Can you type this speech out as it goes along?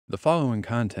The following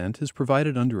content is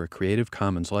provided under a Creative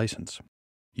Commons license.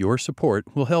 Your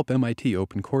support will help MIT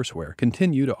OpenCourseWare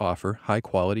continue to offer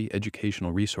high-quality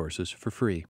educational resources for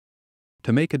free.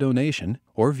 To make a donation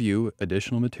or view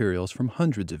additional materials from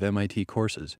hundreds of MIT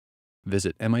courses,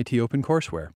 visit MIT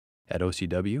OpenCourseWare at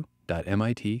ocw.mit.edu.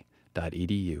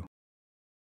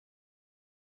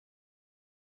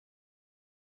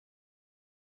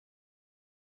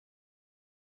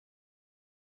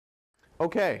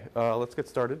 Okay, let's get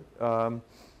started.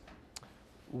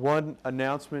 One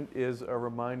announcement is a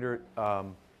reminder,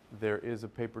 there is a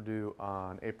paper due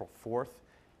on April 4th,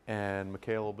 and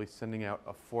Michaela will be sending out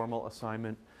a formal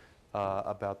assignment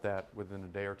about that within a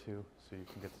day or two, so you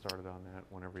can get started on that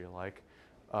whenever you like.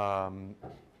 And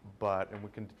we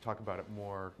can talk about it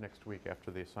more next week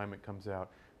after the assignment comes out.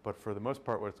 But for the most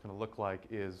part, what it's going to look like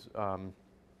is an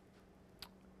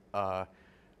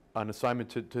assignment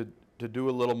to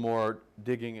do a little more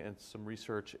digging and some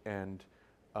research and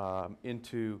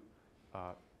into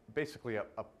basically a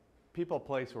people,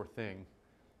 place, or thing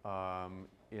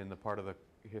in the part of the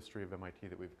history of MIT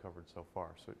that we've covered so far.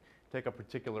 So take a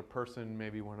particular person,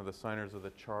 maybe one of the signers of the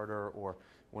charter or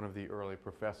one of the early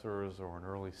professors or an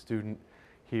early student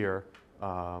here,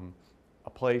 a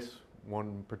place,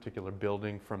 one particular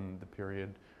building from the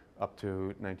period up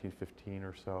to 1915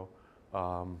 or so.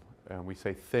 And we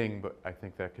say thing, but I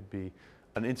think that could be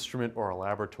an instrument or a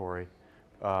laboratory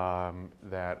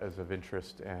that is of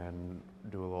interest, and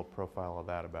do a little profile of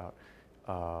that about,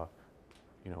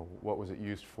 what was it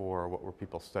used for, what were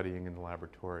people studying in the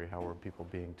laboratory, how were people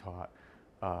being taught,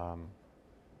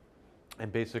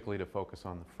 and basically to focus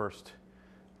on the first,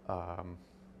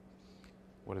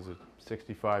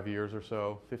 65 years or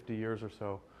so, 50 years or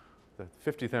so. The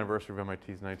 50th anniversary of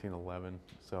MIT is 1911,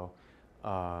 so.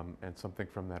 And something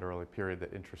from that early period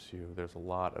that interests you. There's a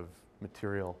lot of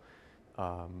material,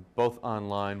 both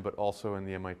online but also in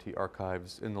the MIT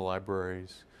archives, in the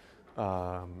libraries.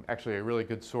 Actually, a really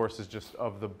good source is just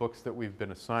of the books that we've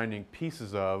been assigning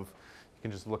pieces of. You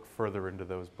can just look further into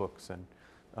those books, and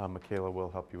Michaela will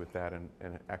help you with that, and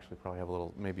actually probably have a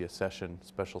little, maybe a session,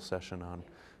 special session on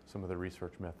some of the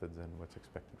research methods and what's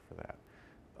expected for that.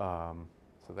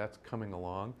 So that's coming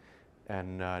along.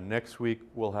 And next week,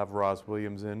 we'll have Roz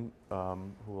Williams in,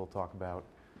 who will talk about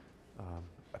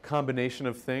a combination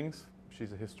of things.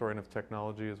 She's a historian of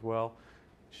technology as well.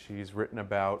 She's written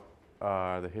about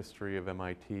the history of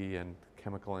MIT and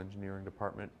chemical engineering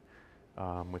department,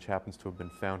 which happens to have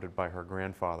been founded by her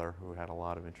grandfather, who had a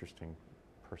lot of interesting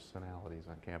personalities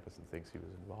on campus and things he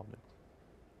was involved in.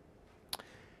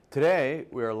 Today,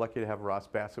 we are lucky to have Ross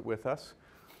Bassett with us,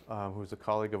 who's a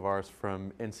colleague of ours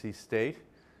from NC State.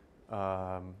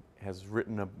 Has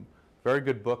written a very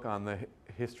good book on the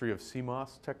history of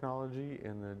CMOS technology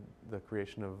and the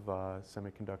creation of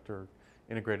semiconductor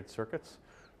integrated circuits.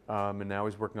 And now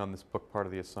he's working on this book, part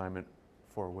of the assignment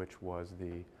for which was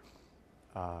the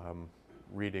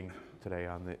reading today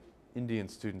on the Indian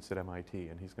students at MIT.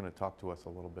 And he's going to talk to us a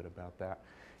little bit about that.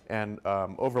 And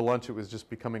over lunch, it was just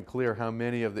becoming clear how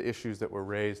many of the issues that were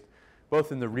raised,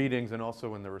 both in the readings and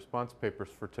also in the response papers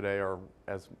for today, are,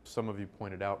 as some of you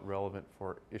pointed out, relevant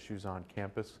for issues on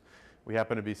campus. We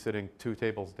happen to be sitting 2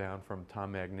 tables down from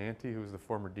Tom Magnanti, who's the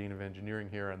former Dean of Engineering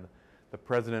here and the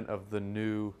president of the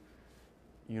new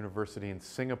university in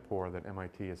Singapore that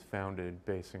MIT has founded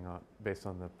based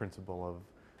on the principle of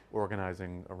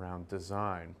organizing around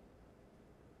design.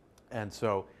 And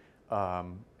so,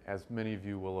 as many of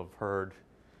you will have heard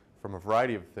from a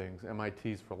variety of things,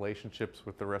 MIT's relationships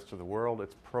with the rest of the world,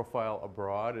 its profile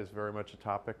abroad is very much a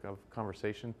topic of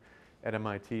conversation at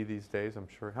MIT these days, I'm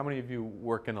sure. How many of you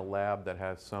work in a lab that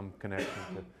has some connection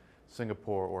to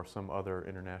Singapore or some other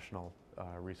international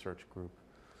research group?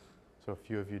 So a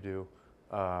few of you do.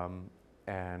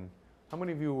 And how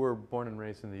many of you were born and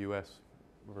raised in the US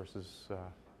versus,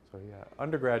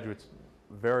 undergraduates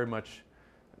very much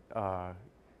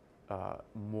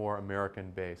more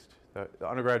American-based. The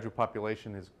undergraduate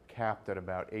population is capped at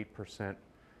about 8%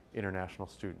 international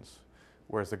students,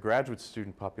 whereas the graduate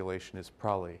student population is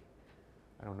probably,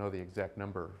 I don't know the exact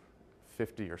number,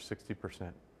 50 or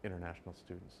 60% international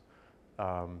students.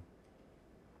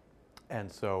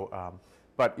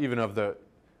 But even of the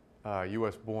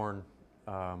US-born,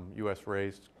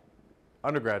 US-raised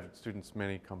undergraduate students,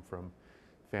 many come from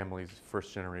families,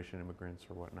 first-generation immigrants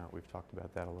or whatnot. We've talked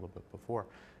about that a little bit before.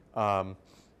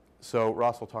 So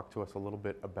Ross will talk to us a little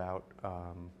bit about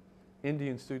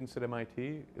Indian students at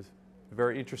MIT. It's a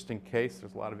very interesting case.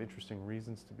 There's a lot of interesting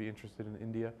reasons to be interested in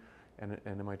India and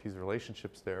MIT's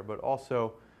relationships there, but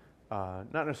also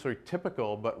not necessarily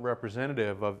typical, but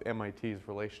representative of MIT's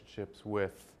relationships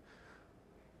with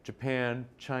Japan,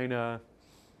 China,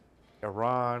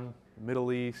 Iran,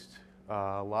 Middle East,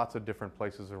 lots of different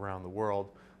places around the world.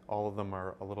 All of them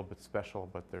are a little bit special,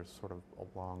 but there's sort of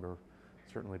a longer,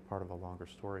 certainly part of a longer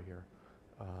story here.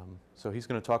 So he's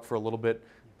going to talk for a little bit,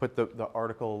 put the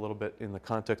article a little bit in the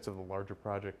context of the larger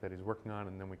project that he's working on,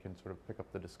 and then we can sort of pick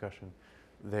up the discussion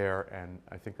there. And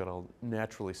I think it'll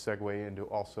naturally segue into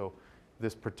also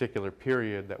this particular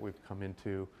period that we've come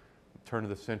into, turn of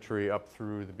the century up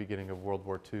through the beginning of World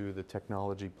War II, the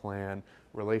technology plan,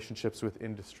 relationships with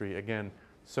industry. Again,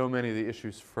 so many of the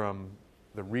issues from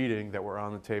the reading that were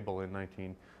on the table in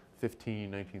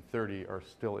 1915, 1930 are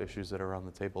still issues that are on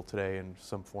the table today in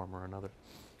some form or another.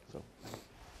 So,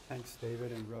 thanks,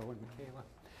 David and Ro and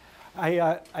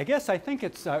Michaela. I guess I think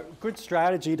it's a good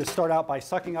strategy to start out by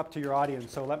sucking up to your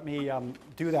audience, so let me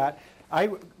do that. I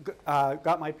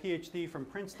got my PhD from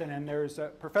Princeton, and there's a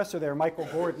professor there, Michael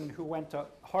Gordon, who went to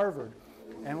Harvard.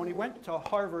 And when he went to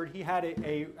Harvard, he had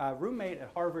a roommate at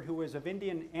Harvard who was of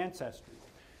Indian ancestry.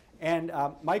 And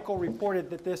Michael reported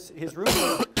that his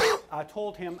roommate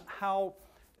told him how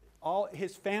all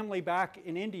his family back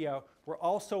in India were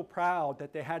all so proud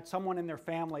that they had someone in their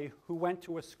family who went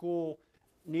to a school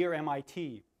near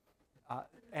MIT.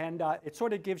 And it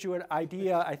sort of gives you an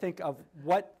idea, I think, of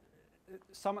what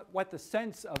the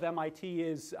sense of MIT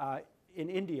is in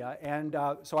India. And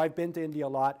so I've been to India a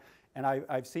lot, and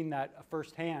I've seen that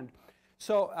firsthand.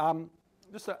 So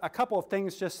just a couple of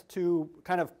things just to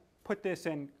kind of put this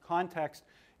in context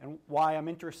and why I'm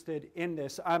interested in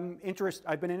this.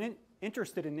 I've been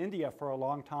interested in India for a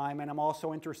long time, and I'm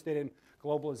also interested in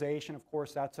globalization. Of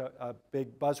course, that's a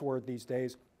big buzzword these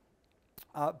days.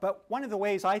 But one of the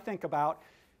ways I think about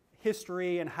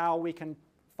history and how we can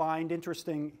find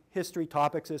interesting history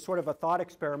topics is sort of a thought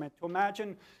experiment to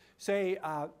imagine, say,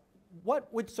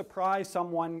 what would surprise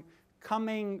someone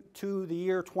coming to the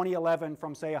year 2011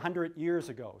 from, say, 100 years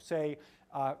ago? Say,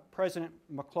 President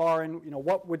McLaurin,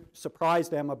 what would surprise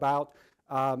them about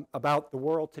the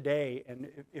world today, and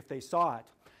if they saw it?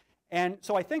 And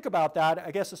so I think about that,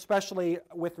 I guess, especially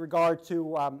with regard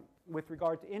to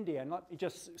India. And let me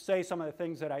just say some of the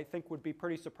things that I think would be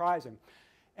pretty surprising.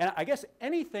 And I guess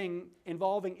anything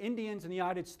involving Indians in the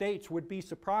United States would be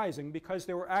surprising, because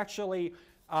there were actually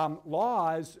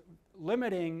laws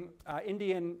limiting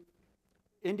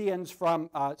Indians from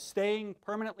staying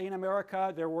permanently in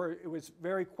America. It was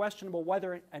very questionable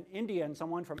whether an Indian,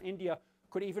 someone from India,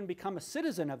 could even become a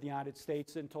citizen of the United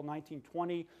States until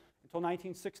 1920. Until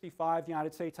 1965, the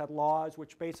United States had laws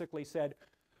which basically said,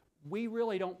 we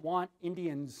really don't want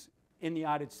Indians in the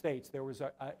United States. There was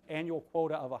an annual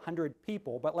quota of 100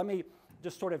 people. But let me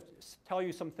just sort of tell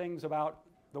you some things about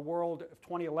the world of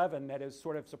 2011 that is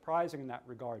sort of surprising in that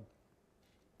regard.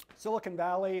 Silicon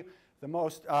Valley, the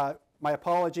most, my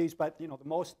apologies, but the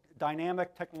most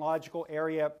dynamic technological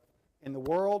area in the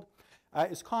world.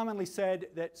 It's commonly said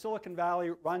that Silicon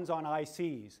Valley runs on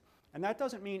ICs. And that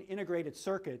doesn't mean integrated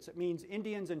circuits. It means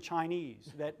Indians and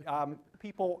Chinese, that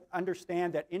people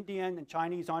understand that Indian and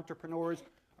Chinese entrepreneurs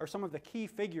are some of the key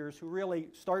figures who really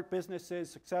start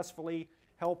businesses successfully,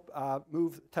 help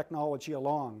move technology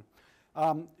along.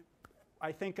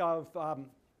 I think of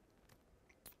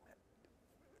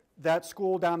that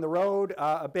school down the road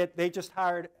a bit. They just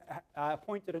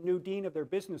appointed a new dean of their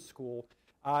business school.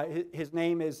 His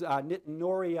name is Nitin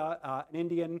Noria, an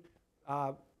Indian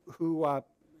who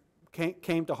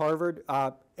came to Harvard.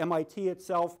 MIT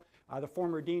itself, the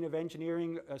former dean of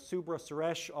engineering, Subra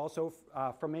Suresh, also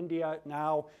from India.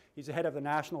 Now he's the head of the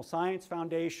National Science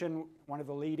Foundation, one of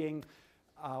the leading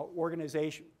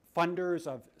funders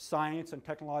of science and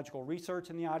technological research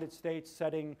in the United States,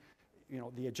 setting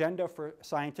the agenda for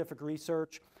scientific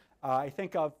research. I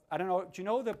think of, I don't know, do you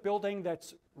know the building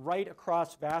that's right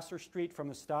across Vassar Street from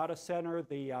the Stata Center,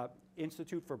 the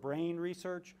Institute for Brain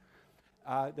Research?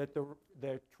 That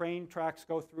the train tracks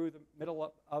go through the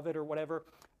middle of it or whatever.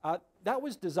 That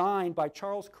was designed by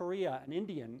Charles Correa, an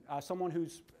Indian, someone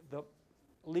who's the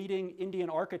leading Indian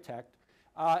architect.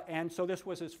 And so this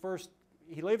was his first,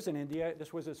 he lives in India,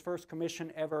 this was his first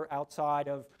commission ever outside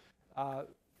of,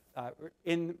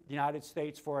 in the United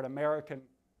States for an American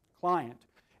client.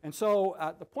 And so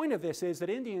the point of this is that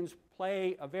Indians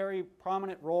play a very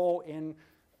prominent role in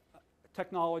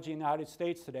technology in the United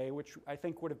States today, which I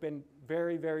think would have been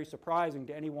very, very surprising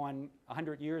to anyone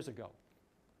 100 years ago.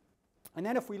 And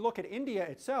then if we look at India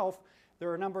itself, there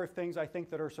are a number of things I think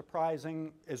that are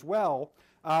surprising as well.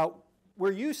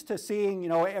 We're used to seeing,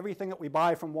 everything that we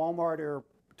buy from Walmart or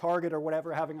Target or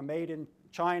whatever having a made in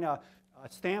China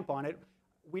stamp on it.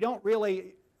 We can't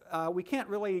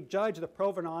really judge the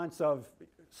provenance of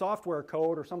software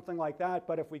code or something like that,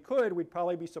 but if we could, we'd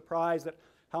probably be surprised that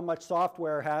how much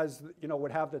software has,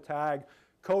 would have the tag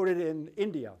coded in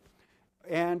India.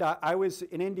 And I was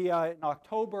in India in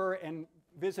October and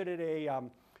visited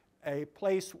a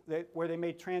place where they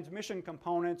made transmission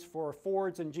components for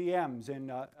Fords and GMs in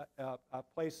a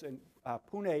place in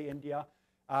Pune, India.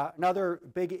 Another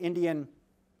big Indian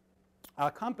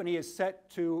company is set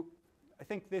to, I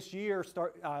think this year,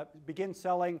 begin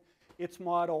selling its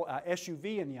model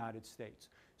SUV in the United States.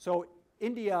 So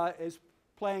India is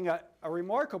playing a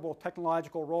remarkable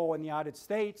technological role in the United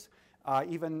States.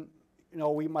 Even,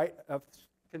 we might have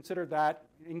considered that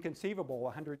inconceivable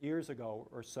 100 years ago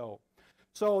or so.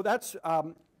 So that's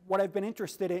what I've been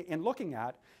interested in looking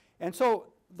at. And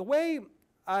so the way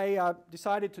I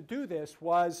decided to do this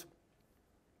was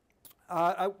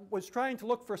I was trying to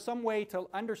look for some way to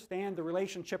understand the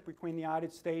relationship between the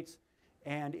United States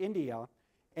and India.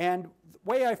 And the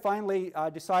way I finally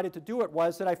decided to do it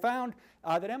was that I found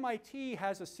that MIT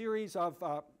has a series of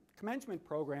commencement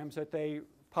programs that they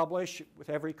publish with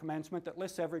every commencement that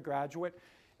lists every graduate.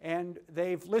 And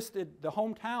they've listed the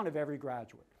hometown of every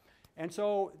graduate. And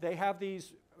so they have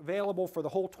these available for the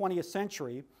whole 20th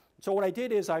century. So what I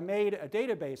did is I made a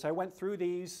database. I went through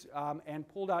these and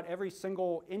pulled out every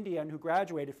single Indian who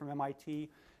graduated from MIT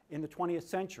in the 20th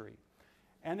century.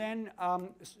 And then,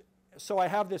 so I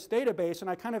have this database, and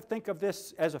I kind of think of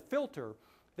this as a filter,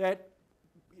 that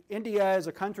India is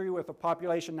a country with a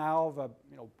population now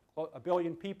of a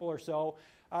billion people or so.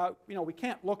 We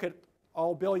can't look at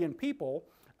all billion people,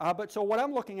 but so what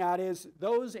I'm looking at is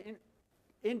those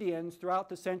Indians throughout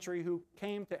the century who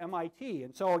came to MIT.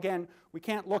 And so again, we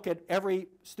can't look at every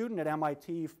student at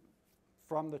MIT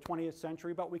from the 20th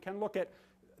century, but we can look at,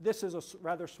 this is a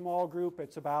rather small group,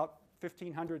 it's about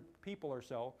 1,500 people or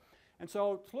so. And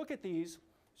so to look at these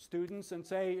students and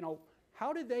say,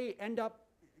 how did they end up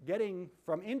getting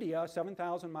from India,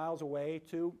 7,000 miles away,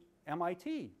 to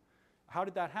MIT? How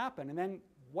did that happen? And then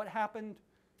what happened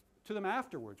to them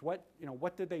afterwards? What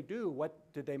did they do?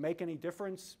 Did they make any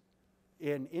difference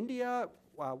in India?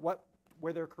 What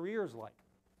were their careers like?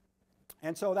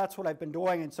 And so that's what I've been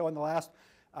doing. And so in the last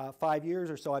 5 years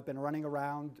or so, I've been running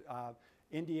around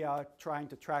India trying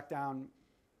to track down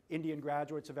Indian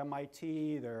graduates of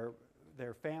MIT,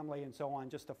 their family, and so on,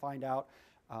 just to find out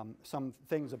some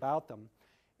things about them.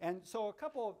 And so a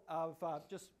couple of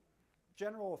just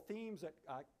general themes that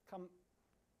come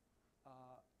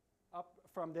up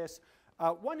from this.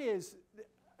 One is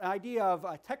the idea of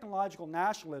technological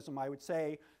nationalism, I would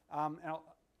say, and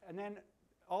then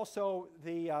also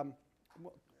the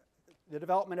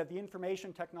development of the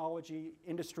information technology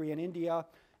industry in India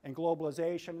and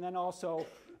globalization, and then also,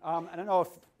 I don't know if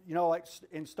like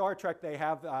in Star Trek they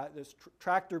have this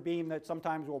tractor beam that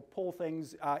sometimes will pull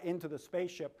things into the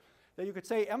spaceship. That you could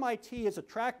say MIT has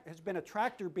been a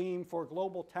tractor beam for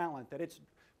global talent, that it's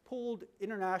pulled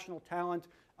international talent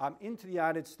into the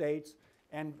United States,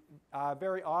 and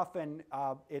very often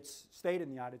it's stayed in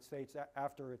the United States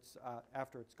after it's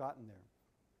gotten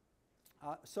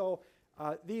there. So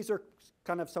these are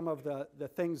kind of some of the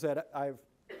things that I've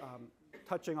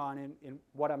touching on in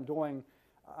what I'm doing.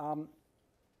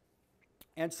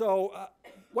 And so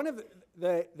one of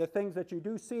the things that you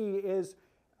do see is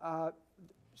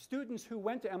students who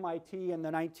went to MIT in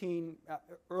the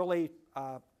early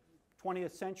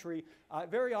 20th century,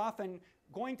 very often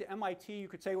going to MIT, you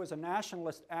could say, was a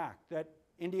nationalist act, that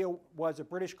India was a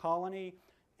British colony,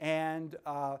 and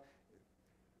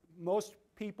most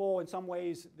people, in some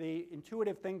ways, the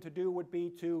intuitive thing to do would be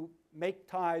to make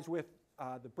ties with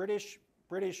the British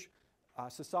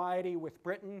society, with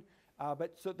Britain,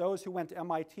 but so those who went to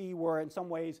MIT were in some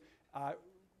ways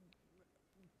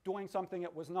doing something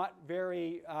that was not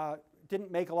very,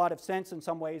 didn't make a lot of sense in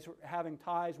some ways, having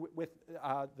ties with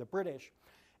the British.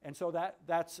 And so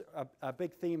that's a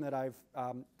big theme that I've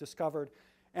discovered.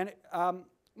 And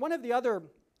one of the other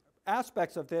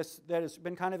aspects of this that has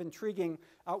been kind of intriguing,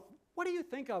 what do you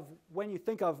think of when you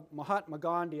think of Mahatma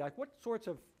Gandhi? Like, what sorts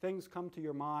of things come to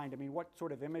your mind? I mean, what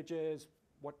sort of images,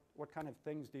 what kind of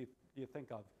things do you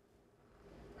think of?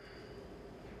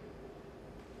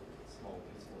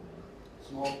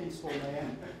 Small, peaceful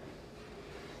man.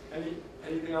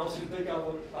 Anything else you think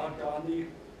of about Gandhi?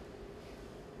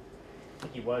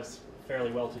 He was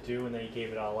fairly well-to-do, and then he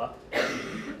gave it all up.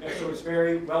 And so it's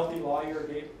very wealthy lawyer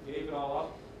gave it all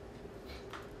up.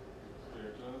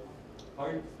 Spiritualism.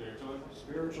 Pardon?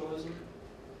 Spiritualism.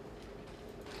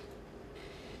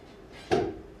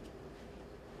 Anyone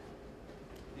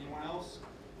else?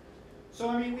 So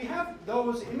I mean, we have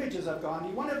those images of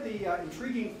Gandhi. One of the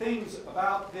intriguing things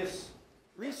about this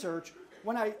research,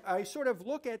 when I sort of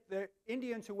look at the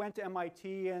Indians who went to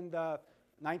MIT and the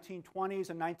 1920s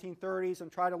and 1930s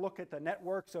and try to look at the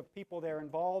networks of people they're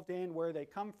involved in, where they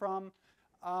come from,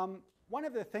 one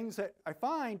of the things that I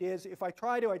find is if I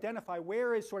try to identify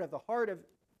where is sort of the heart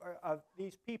of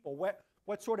these people,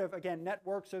 what sort of, again,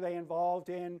 networks are they involved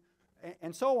in,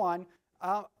 and so on,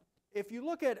 if you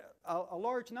look at a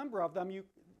large number of them, you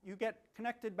get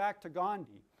connected back to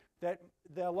Gandhi, that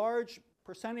the large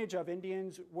percentage of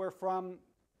Indians were from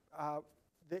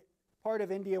the part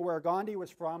of India where Gandhi was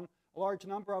from. A large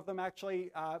number of them actually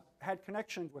had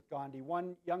connections with Gandhi.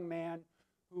 One young man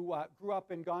who grew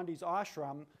up in Gandhi's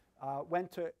ashram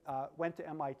went to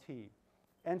MIT.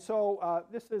 And so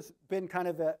this has been kind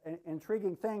of an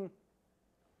intriguing thing,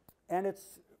 and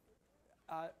it's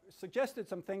suggested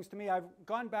some things to me. I've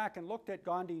gone back and looked at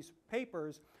Gandhi's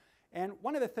papers, and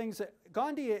one of the things that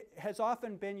Gandhi has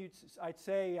often been, I'd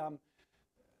say,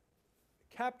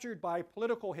 captured by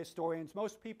political historians.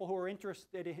 Most people who are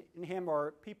interested in him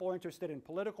are people interested in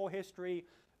political history,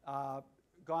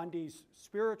 Gandhi's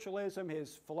spiritualism,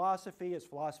 his philosophy of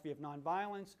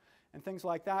nonviolence, and things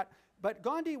like that. But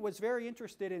Gandhi was very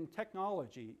interested in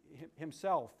technology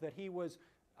himself, that he was,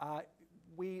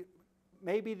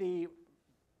 maybe the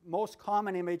most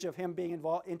common image of him being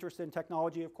interested in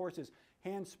technology, of course, is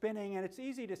hand spinning, and it's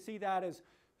easy to see that as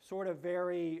sort of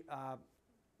very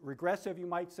regressive, you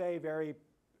might say, very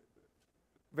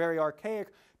archaic,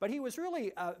 but he was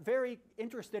really very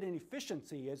interested in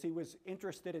efficiency as he was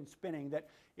interested in spinning, that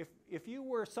if you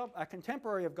were a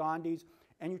contemporary of Gandhi's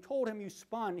and you told him you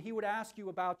spun, he would ask you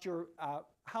about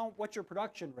what your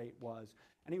production rate was.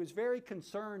 And he was very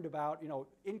concerned about,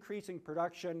 increasing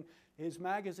production. His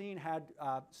magazine had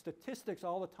statistics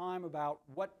all the time about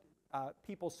what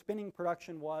people's spinning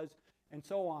production was, and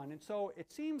so on. And so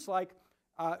it seems like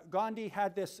Gandhi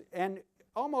had this, and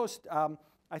almost,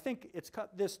 I think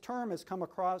this term has come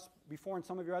across before in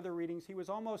some of your other readings. He was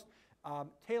almost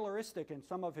Tayloristic in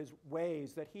some of his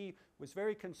ways, that he was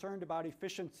very concerned about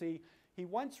efficiency. He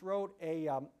once wrote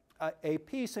a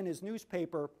piece in his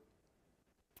newspaper,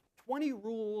 20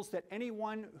 rules that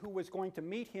anyone who was going to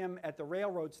meet him at the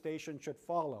railroad station should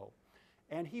follow.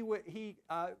 And he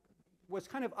was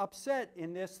kind of upset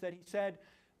in this, that he said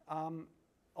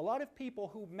a lot of people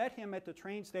who met him at the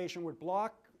train station would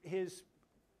block his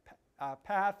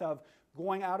path of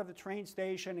going out of the train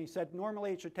station. He said,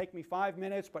 normally it should take me 5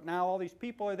 minutes, but now all these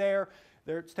people are there.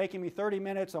 It's taking me 30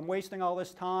 minutes. I'm wasting all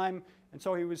this time. And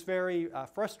so he was very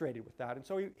frustrated with that. And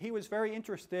so he was very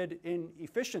interested in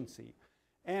efficiency.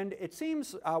 And it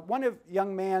seems one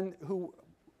young man who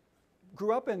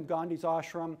grew up in Gandhi's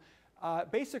ashram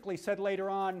basically said later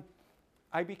on,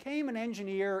 I became an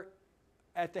engineer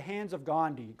at the hands of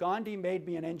Gandhi. Gandhi made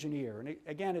me an engineer. And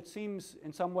again, it seems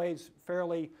in some ways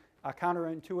fairly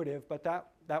counterintuitive, but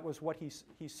that was what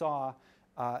he saw,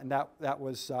 and that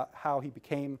was how he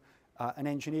became an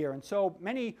engineer. And so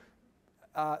many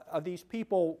of these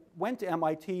people went to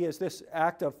MIT as this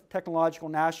act of technological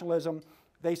nationalism.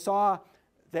 They saw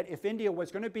that if India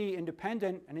was going to be an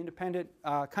independent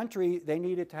country, they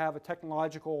needed to have a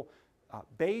technological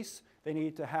base. They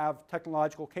needed to have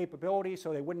technological capability,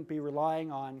 so they wouldn't be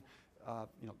relying on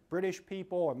British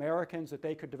people, Americans, that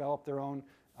they could develop their own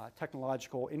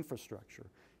technological infrastructure.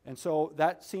 And so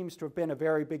that seems to have been a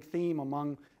very big theme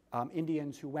among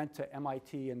Indians who went to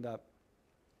MIT in the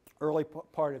early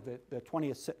part of the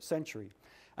 20th century.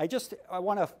 I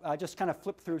want to just kind of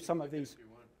flip through some of these.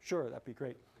 Sure, that'd be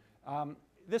great.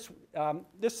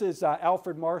 This is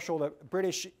Alfred Marshall, the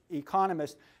British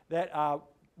economist, that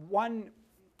one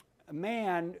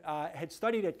man had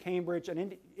studied at Cambridge,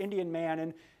 an Indian man,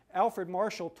 and Alfred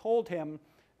Marshall told him,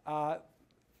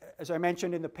 as I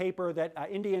mentioned in the paper, that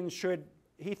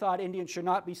he thought Indians should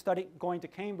not be going to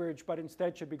Cambridge, but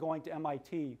instead should be going to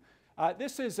MIT.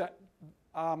 This is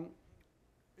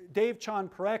Daivd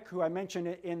Chand Parekh, who I mentioned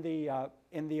in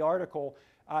the article.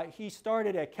 He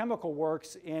started a chemical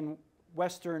works in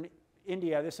Western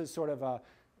India. This is sort of a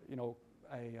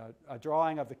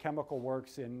drawing of the chemical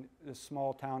works in the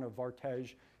small town of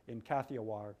Vartej in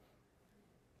Kathiawar.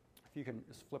 If you can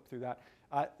just flip through that.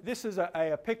 This is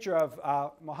a picture of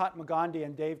Mahatma Gandhi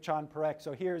and Daivd Chand Parekh.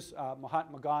 So here's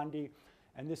Mahatma Gandhi,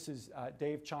 and this is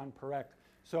Daivd Chand Parekh.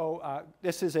 So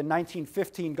this is in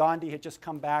 1915. Gandhi had just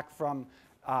come back from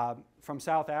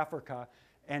South Africa,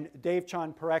 and Daivd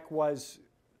Chand Parekh was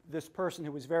this person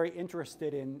who was very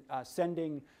interested in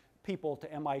sending people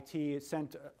to MIT. He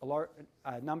sent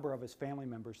a number of his family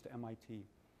members to MIT.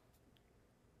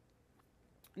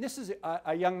 And this is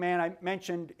a young man I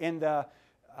mentioned in the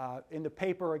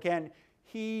paper. Again,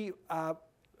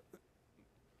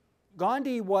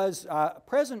 Gandhi was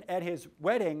present at his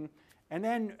wedding, and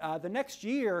then the next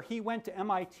year he went to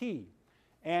MIT.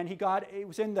 And he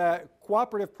was in the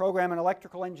cooperative program in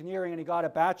electrical engineering, and he got a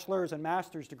bachelor's and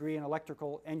master's degree in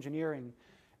electrical engineering,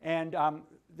 and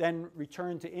then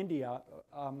returned to India.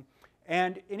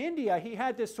 And in India, he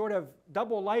had this sort of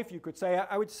double life, you could say.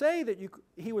 I would say that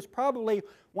he was probably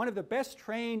one of the best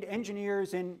trained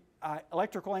engineers in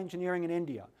electrical engineering in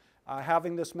India,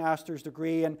 having this master's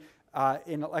degree in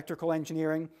electrical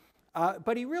engineering.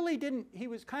 But he really didn't, he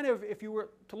was kind of, if you were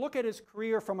to look at his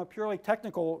career from a purely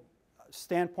technical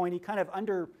standpoint, he kind of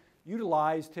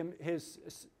underutilized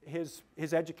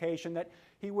his education, that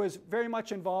he was very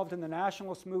much involved in the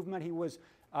nationalist movement. He was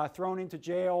thrown into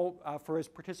jail for his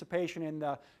participation in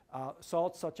the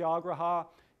Salt Satyagraha.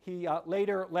 He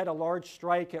later led a large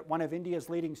strike at one of India's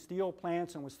leading steel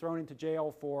plants and was thrown into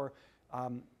jail for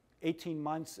 18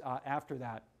 months after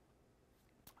that.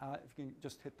 If you can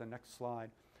just hit the next slide.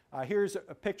 Here's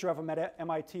a picture of him at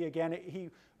MIT again. He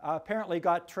apparently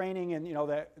got training in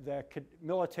the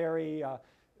military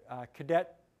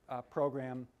cadet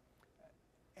program.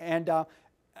 And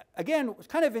again, it was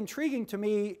kind of intriguing to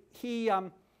me.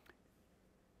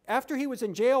 After he was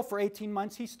in jail for 18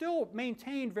 months, he still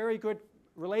maintained very good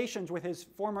relations with his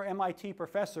former MIT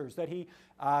professors, that he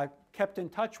kept in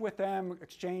touch with them,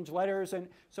 exchanged letters. And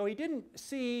so he didn't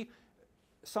see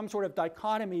some sort of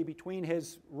dichotomy between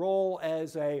his role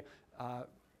as a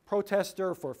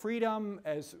protester for freedom,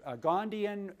 as a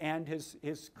Gandhian, and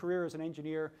his career as an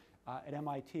engineer at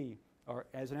MIT, or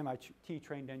as an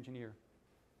MIT-trained engineer.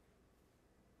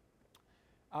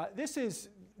 This is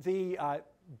the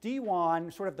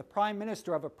Diwan, sort of the prime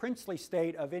minister of a princely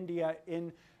state of India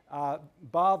in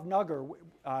Bhavnagar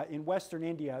in western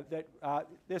India.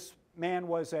 This man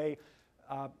was a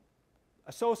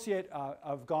associate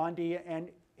of Gandhi, and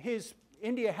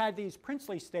India had these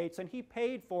princely states, and he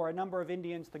paid for a number of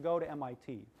Indians to go to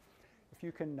MIT. If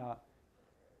you can,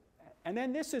 and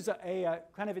then this is a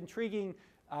kind of intriguing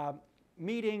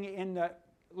meeting in the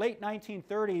late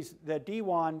 1930s. The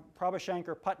Diwan,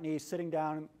 Prabhashankar Putney, sitting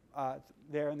down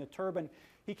there in the turban,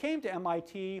 he came to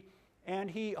MIT, and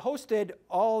he hosted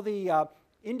all the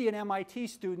Indian MIT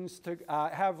students to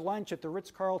have lunch at the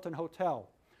Ritz-Carlton Hotel.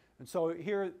 And so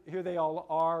here they all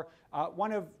are.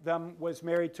 One of them was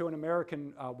married to an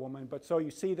American woman, but so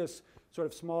you see this sort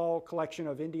of small collection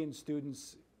of Indian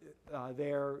students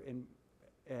there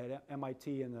at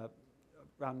MIT in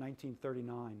around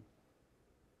 1939.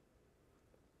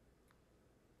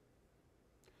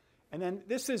 And then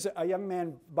this is a young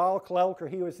man, Bal Kalelkar.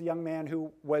 He was the young man who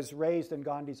was raised in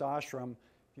Gandhi's ashram.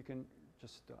 If you can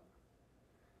just,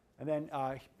 and then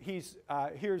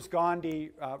here's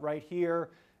Gandhi right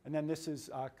here, and then this is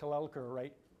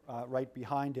Kalelkar right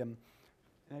behind him.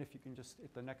 And then if you can just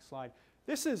hit the next slide.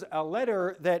 This is a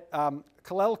letter that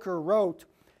Kalelkar wrote,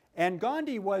 and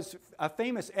Gandhi was a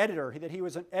famous editor, that he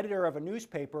was an editor of a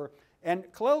newspaper, and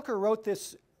Kalelkar wrote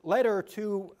this letter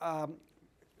to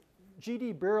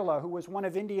G.D. Birla, who was one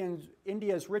of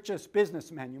India's richest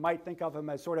businessmen. You might think of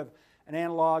him as sort of an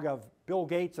analog of Bill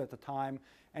Gates at the time.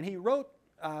 And he wrote,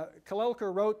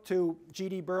 Kalelkar wrote to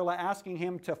G.D. Birla asking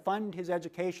him to fund his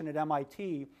education at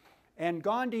MIT. And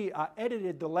Gandhi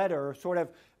edited the letter, sort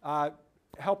of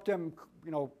helped him,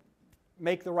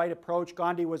 make the right approach.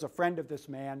 Gandhi was a friend of this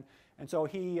man. And so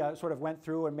he sort of went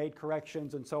through and made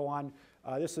corrections and so on.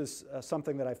 This is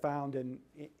something that I found in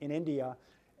India.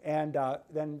 And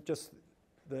then just,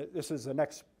 this is the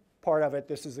next part of it.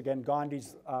 This is, again,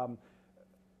 Gandhi's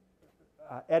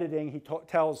editing. He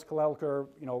tells Kalelkar,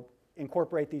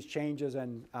 incorporate these changes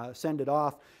and send it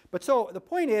off. But so the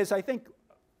point is, I think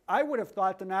I would have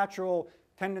thought the natural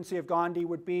tendency of Gandhi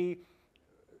would be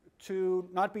to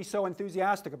not be so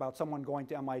enthusiastic about someone going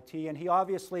to MIT. And he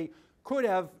obviously could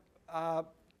have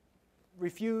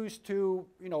refused to,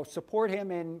 support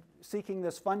him in seeking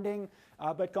this funding.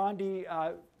 But Gandhi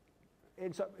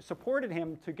supported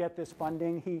him to get this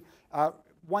funding.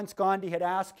 Once Gandhi had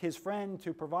asked his friend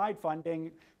to provide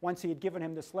funding, once he had given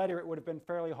him this letter, it would have been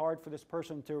fairly hard for this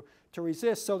person to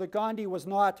resist. So that Gandhi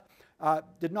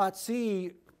did not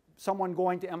see someone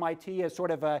going to MIT as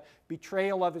sort of a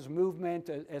betrayal of his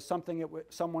movement, as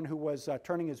someone who was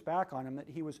turning his back on him, that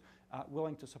he was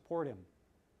willing to support him.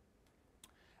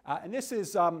 And this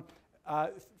is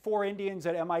 4 Indians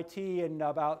at MIT in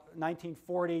about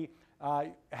 1940.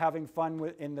 Having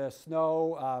fun in the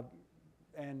snow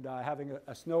and having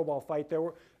a snowball fight.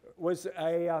 There was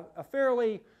a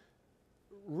fairly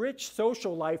rich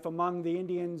social life among the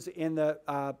Indians in the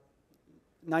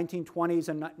 1920s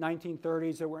and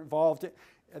 1930s that were involved.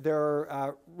 There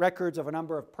are records of a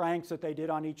number of pranks that they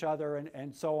did on each other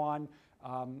and so on.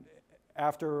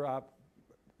 After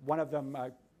one of them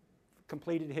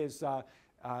completed his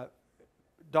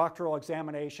doctoral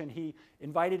examination. He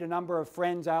invited a number of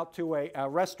friends out to a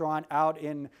restaurant out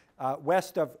in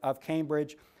west of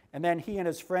Cambridge, and then he and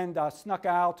his friend snuck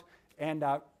out and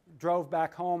drove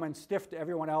back home and stiffed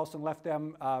everyone else and left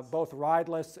them both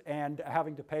rideless and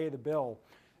having to pay the bill.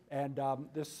 And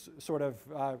this sort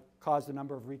of caused a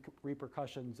number of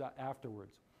repercussions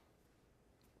afterwards.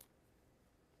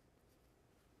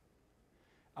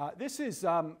 This is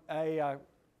a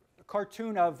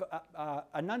cartoon of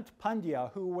Anant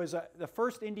Pandya, who was the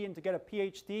first Indian to get a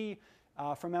PhD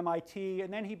from MIT,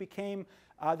 and then he became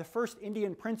the first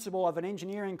Indian principal of an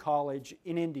engineering college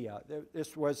in India.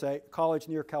 This was a college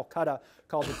near Calcutta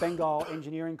called the Bengal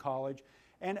Engineering College.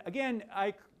 And again,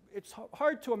 it's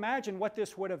hard to imagine what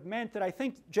this would have meant. That I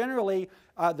think generally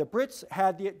the Brits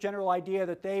had the general idea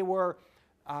that they were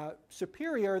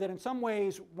superior, that in some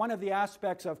ways one of the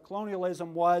aspects of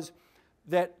colonialism was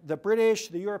that the British,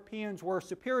 the Europeans were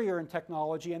superior in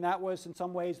technology, and that was in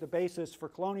some ways the basis for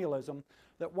colonialism.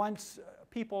 That once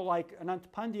people like Anant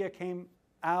Pandya came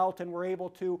out and were able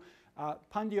to,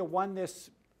 Pandya won this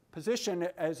position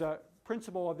as a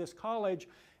principal of this college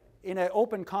in an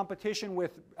open competition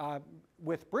with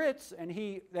Brits,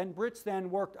 and Brits then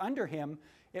worked under him.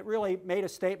 It really made a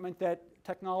statement that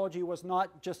technology was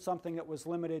not just something that was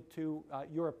limited to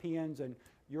Europeans and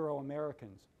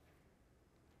Euro-Americans.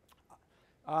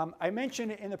 I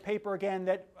mentioned in the paper again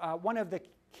that one of the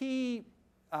key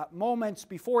moments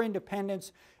before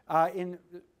independence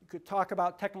could think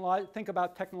about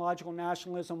technological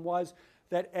nationalism was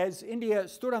that as India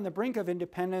stood on the brink of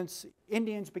independence,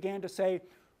 Indians began to say,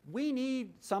 we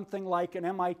need something like an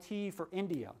MIT for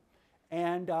India.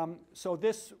 And so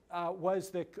this was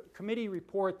the committee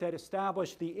report that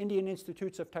established the Indian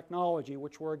Institutes of Technology,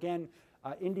 which were again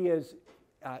India's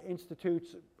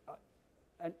institutes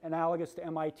analogous to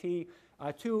MIT.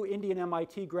 Two Indian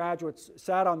MIT graduates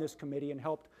sat on this committee and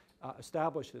helped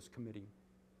establish this committee.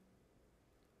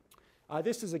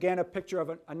 This is again a picture of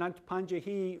Anant Pandya.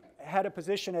 He had a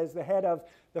position as the head of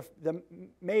the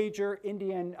major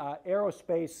Indian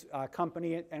aerospace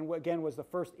company, and again was the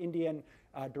first Indian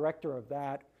director of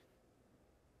that.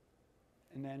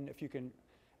 And then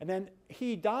and then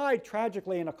he died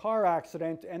tragically in a car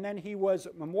accident, and then he was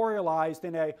memorialized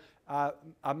in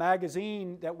a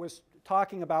magazine that was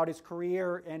talking about his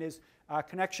career and his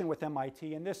connection with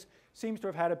MIT. And this seems to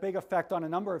have had a big effect on a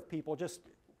number of people, just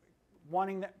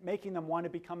making them want to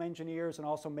become engineers and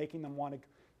also making them want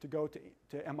to go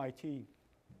to MIT.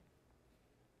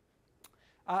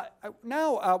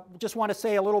 Now, I just want to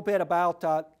say a little bit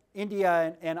about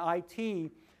India and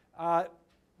IT.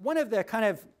 One of the kind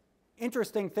of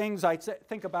interesting things I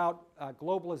think about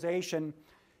globalization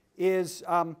is,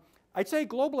 I'd say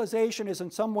globalization is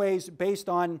in some ways based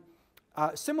on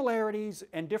similarities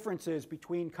and differences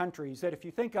between countries. That if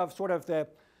you think of sort of the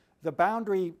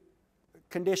boundary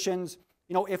conditions,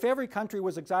 if every country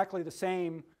was exactly the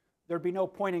same, there'd be no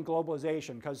point in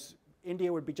globalization, because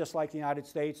India would be just like the United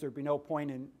States. There'd be no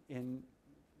point in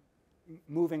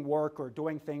moving work or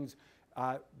doing things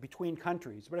between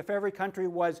countries. But if every country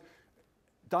was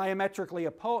diametrically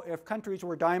opposed, if countries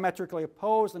were diametrically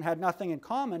opposed and had nothing in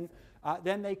common,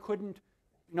 then they couldn't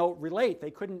relate.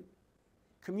 They couldn't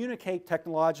communicate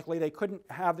technologically. They couldn't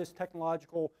have this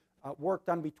technological work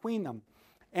done between them.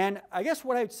 And I guess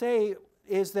what I'd say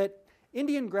is that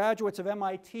Indian graduates of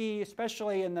MIT,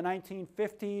 especially in the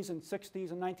 1950s and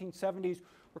 60s and 1970s,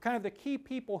 were kind of the key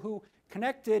people who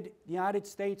connected the United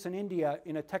States and India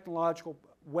in a technological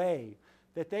way.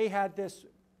 That they had this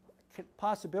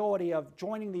possibility of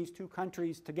joining these two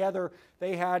countries together.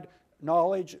 They had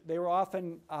knowledge. They were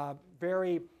often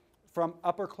very from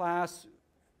upper class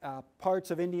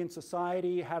parts of Indian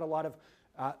society, had a lot of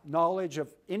knowledge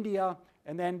of India,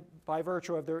 and then by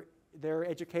virtue of their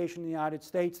education in the United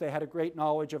States, they had a great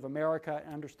knowledge of America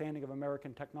and understanding of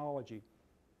American technology.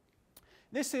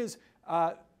 This is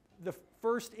the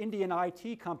first Indian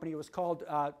IT company. It was called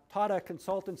Tata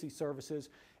Consultancy Services,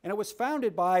 and it was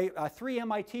founded by 3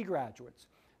 MIT graduates.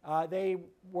 They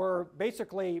were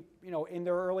basically, in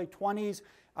their early 20s.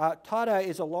 Tata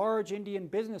is a large Indian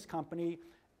business company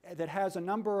that has a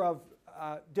number of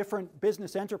different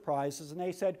business enterprises, and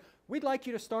they said, we'd like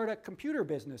you to start a computer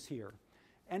business here.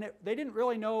 And they didn't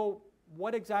really know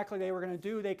what exactly they were going to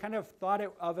do. They kind of thought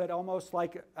of it almost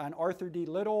like an Arthur D.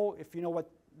 Little, if you know what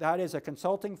that is, a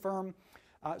consulting firm.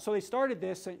 So they started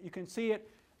this, and you can see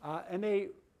it, and they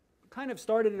kind of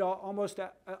started it almost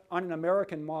on an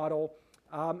American model,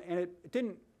 and it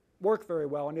didn't work very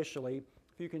well initially.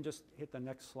 If you can just hit the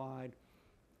next slide.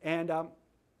 And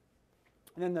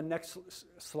then the next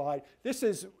slide. This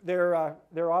is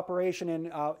their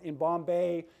operation in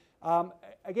Bombay.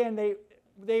 Again,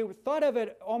 they thought of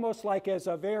it almost like as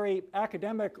a very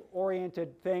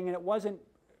academic-oriented thing, and it wasn't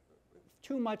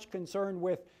too much concerned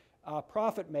with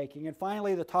profit making. And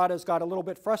finally, the Tatas got a little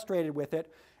bit frustrated with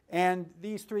it, and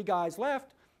these three guys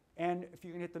left. And if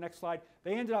you can hit the next slide,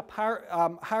 they ended up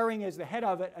hiring as the head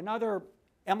of it another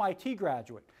MIT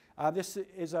graduate. This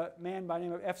is a man by the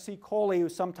name of F.C. Kohli,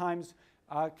 who's sometimes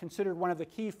considered one of the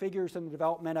key figures in the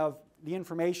development of the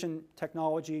information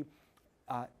technology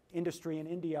industry in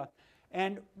India.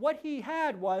 And what he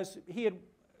had was, he had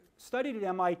studied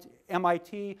at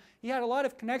MIT. He had a lot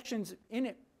of connections in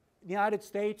the United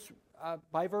States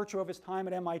by virtue of his time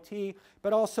at MIT,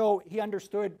 but also he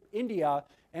understood India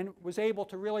and was able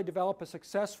to really develop a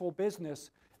successful business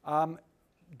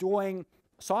doing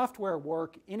software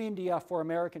work in India for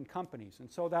American companies. And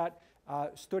so that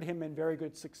stood him in very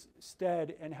good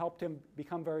stead and helped him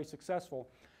become very successful.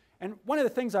 And one of the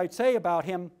things I'd say about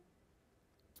him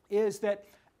is that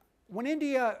when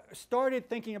India started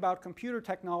thinking about computer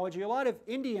technology, a lot of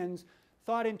Indians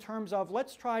thought in terms of,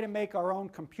 let's try to make our own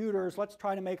computers, let's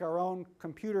try to make our own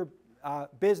computer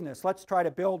business, let's try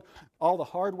to build all the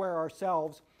hardware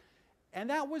ourselves. And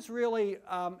that was really,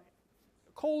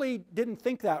 Kohli didn't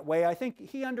think that way. I think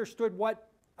he understood what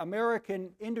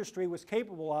American industry was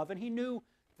capable of, and he knew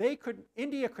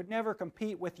India could never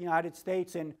compete with the United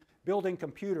States in building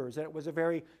computers, that it was a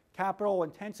very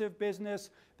capital-intensive business,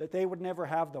 that they would never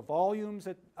have the volumes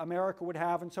that America would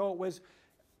have, and so it was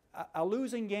a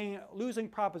losing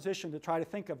proposition to try to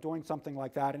think of doing something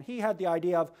like that. And he had the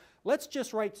idea of, let's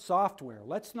just write software.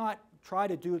 Let's not try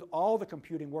to do all the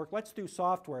computing work. Let's do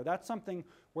software. That's something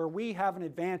where we have an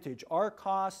advantage. Our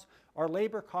costs, our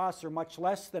labor costs are much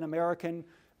less than American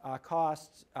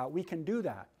costs. We can do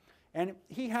that. And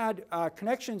he had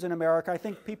connections in America. I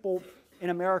think people in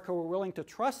America were willing to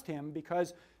trust him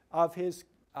because of his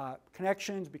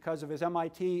connections, because of his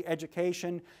MIT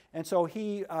education. And so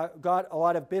he got a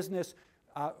lot of business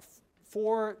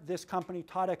for this company,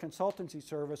 Tata Consultancy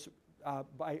Service,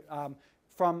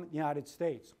 from the United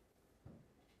States.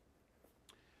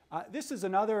 This is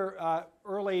another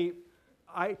early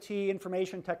IT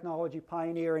information technology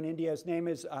pioneer in India. His name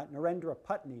is Narendra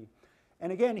Putney.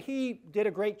 And again, he did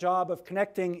a great job of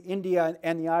connecting India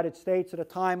and the United States at a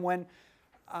time when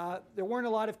there weren't a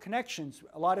lot of connections.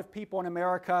 A lot of people in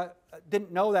America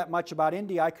didn't know that much about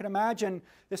India. I could imagine,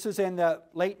 this is in the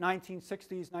late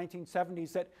 1960s,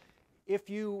 1970s, that if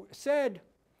you said,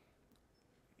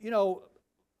 you know,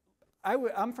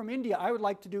 I'm from India, I would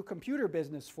like to do computer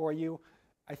business for you,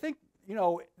 I think, you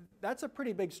know, that's a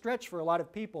pretty big stretch for a lot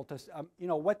of people to, you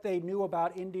know, what they knew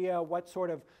about India, what sort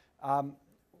of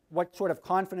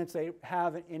confidence they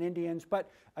have in Indians. But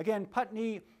again,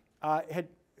 Putney had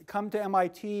come to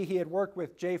MIT. He had worked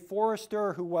with Jay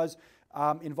Forrester, who was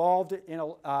involved in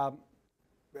a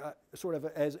sort of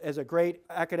as a great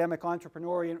academic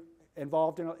entrepreneur,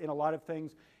 involved in a lot of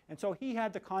things. And so he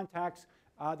had the contacts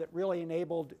that really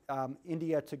enabled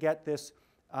India to get this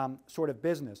sort of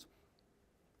business.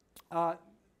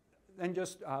 Then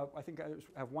just, I think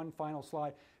I have one final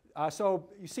slide. So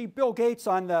you see Bill Gates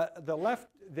on the left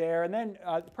there, and then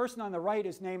the person on the right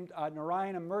is named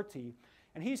Narayana Murthy,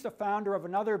 and he's the founder of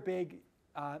another big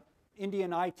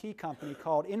Indian IT company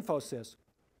called Infosys.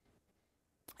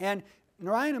 And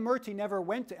Narayana Murthy never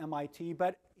went to MIT,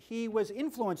 but he was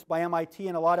influenced by MIT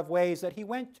in a lot of ways, that he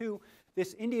went to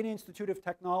this Indian Institute of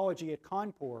Technology at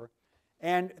Kanpur,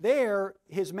 and there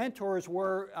his mentors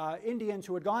were Indians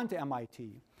who had gone to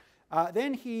MIT.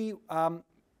 Then he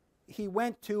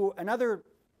went to another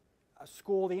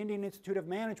school, the Indian Institute of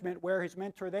Management, where his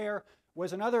mentor there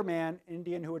was another man,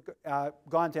 Indian, who had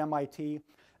gone to MIT.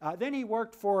 Then he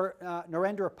worked for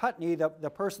Narendra Putney, the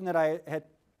person that I had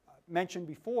mentioned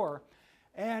before,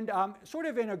 and sort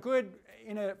of in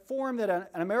a form that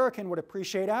an American would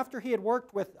appreciate. After he had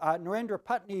worked with Narendra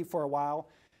Putney for a while,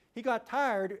 he got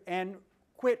tired and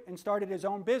quit and started his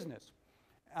own business.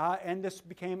 And this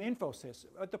became Infosys.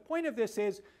 But the point of this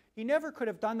is, he never could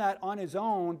have done that on his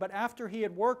own, but after he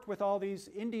had worked with all these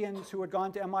Indians who had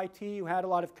gone to MIT, who had a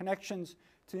lot of connections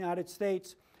to the United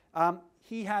States,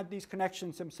 he had these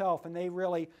connections himself, and they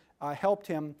really helped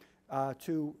him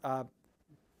to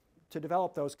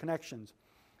develop those connections.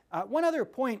 One other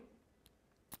point,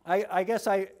 I guess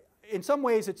in some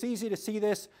ways it's easy to see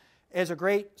this as a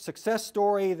great success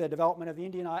story, the development of the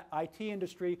Indian IT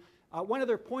industry. One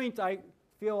other point I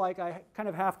feel like I kind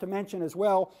of have to mention as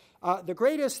well, the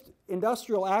greatest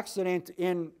industrial accident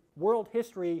in world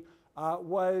history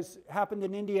happened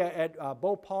in India at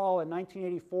Bhopal in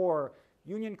 1984.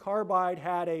 Union Carbide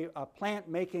had a plant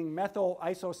making methyl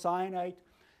isocyanate,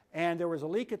 and there was a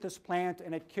leak at this plant,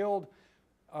 and it killed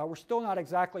We're still not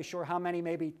exactly sure how many,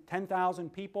 maybe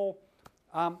 10,000 people.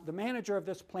 The manager of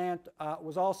this plant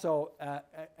was also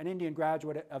an Indian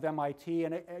graduate of MIT,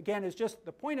 and again, it's just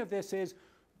the point of this is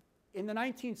in the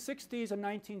 1960s and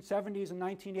 1970s and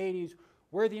 1980s,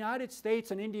 where the United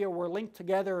States and India were linked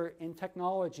together in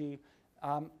technology,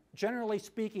 generally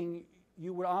speaking,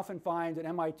 you would often find an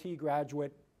MIT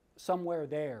graduate somewhere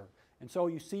there, and so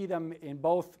you see them in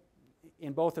both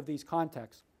of these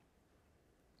contexts.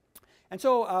 And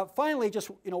so finally, just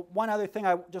one other thing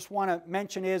I just want to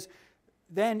mention is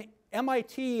then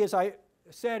MIT, as I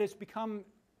said, has become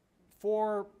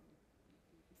for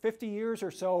 50 years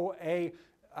or so a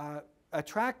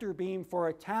tractor beam for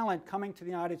a talent coming to the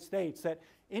United States. That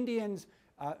Indians,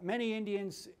 many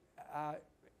Indians,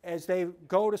 as they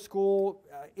go to school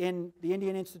in the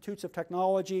Indian Institutes of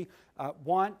Technology,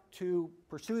 want to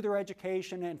pursue their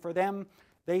education, and for them,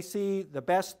 they see the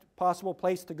best possible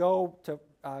place to go to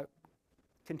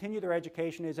continue their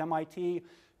education is MIT.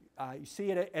 You see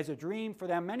it as a dream for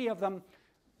them. Many of them,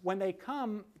 when they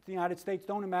come to the United States,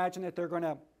 don't imagine that they're going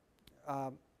to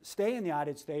stay in the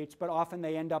United States, but often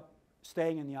they end up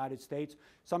staying in the United States.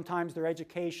 Sometimes their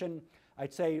education,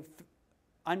 I'd say,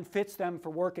 unfits them for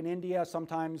work in India.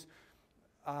 Sometimes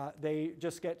they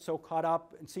just get so caught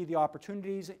up and see the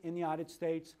opportunities in the United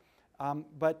States.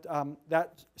 But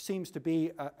that seems to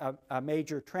be a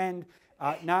major trend.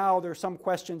 Now there's some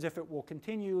questions if it will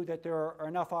continue, that there are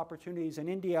enough opportunities in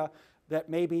India that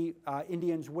maybe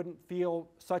Indians wouldn't feel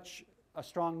such a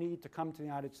strong need to come to the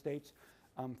United States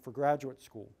for graduate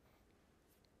school.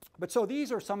 But so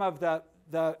these are some of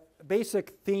the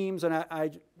basic themes, and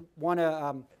I want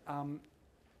to,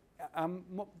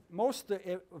 most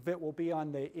of it will be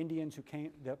on the Indians who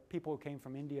came, the people who came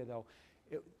from India though.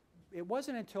 It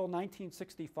wasn't until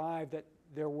 1965 that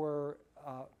there were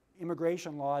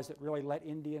immigration laws that really let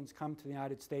Indians come to the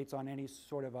United States on any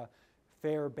sort of a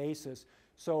fair basis.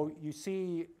 So you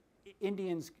see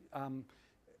Indians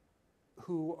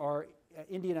who are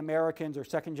Indian Americans or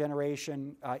second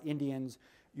generation Indians,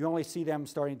 you only see them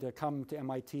starting to come to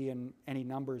MIT in any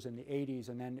numbers in the 80s,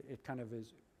 and then it kind of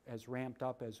has ramped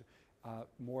up as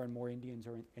more and more Indians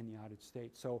are in the United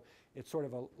States. So it's sort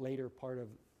of a later part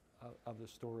of the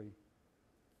story.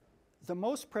 The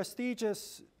most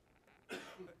prestigious,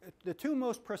 the two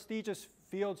most prestigious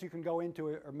fields you can go into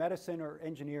are medicine or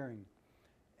engineering.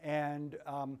 And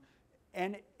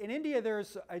in India,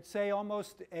 there's, I'd say,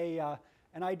 almost an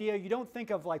idea. You don't think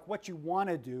of like what you want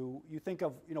to do. You think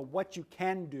of what you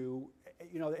can do.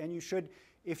 And you should,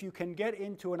 if you can get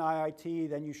into an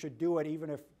IIT, then you should do it, even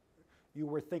if you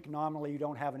were think nominally you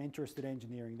don't have an interest in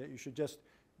engineering. That you should just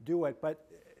do it. But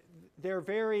they're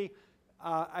very,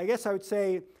 I guess I would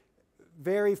say,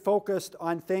 very focused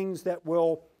on things that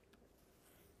will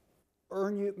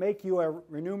make you a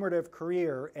remunerative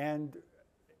career. And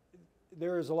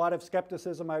there is a lot of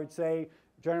skepticism, I would say,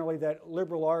 generally, that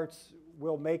liberal arts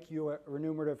will make you a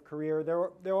remunerative career.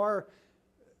 There are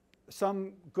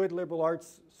some good liberal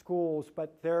arts schools,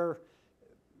 but there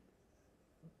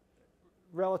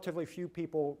relatively few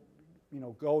people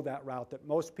go that route. That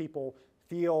most people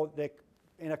feel that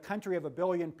in a country of 1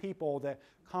 billion people, the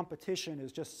competition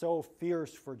is just so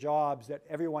fierce for jobs that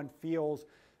everyone feels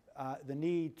the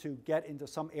need to get into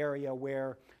some area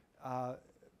where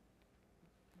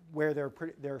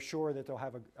they're sure that they'll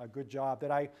have a good job.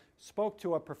 That I spoke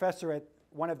to a professor at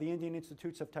one of the Indian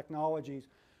Institutes of Technologies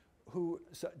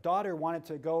whose daughter wanted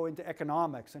to go into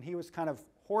economics, and he was kind of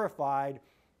horrified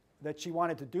that she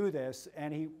wanted to do this,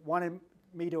 and he wanted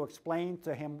me to explain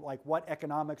to him like what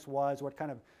economics was, what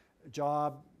kind of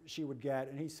job she would get.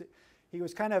 And he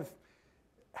was kind of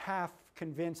half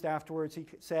convinced afterwards. He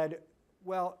said,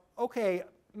 well, okay,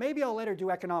 maybe I'll let her do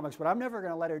economics, but I'm never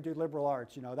going to let her do liberal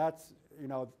arts.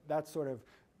 That's sort of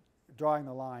drawing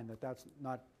the line, that's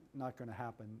not going to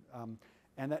happen.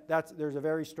 And there's a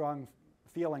very strong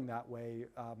feeling that way,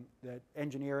 that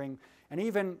engineering, and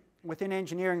even within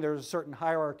engineering, there's a certain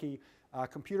hierarchy.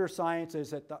 Computer science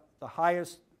is at the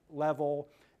highest level,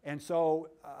 and so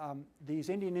these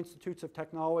Indian Institutes of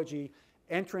Technology,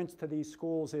 entrance to these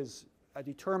schools is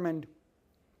determined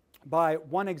by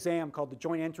one exam called the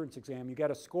Joint Entrance Exam. You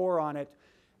get a score on it,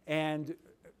 and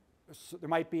so there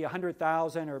might be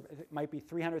 100,000 or it might be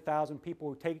 300,000 people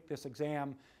who take this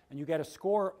exam, and you get a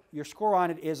score. Your score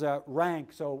on it is a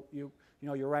rank, so you're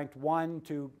ranked 1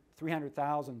 to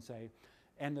 300,000, say,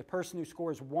 and the person who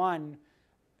scores 1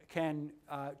 can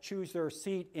choose their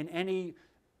seat in any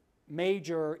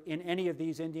major in any of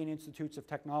these Indian Institutes of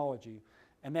Technology.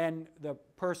 And then the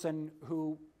person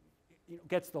who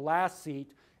gets the last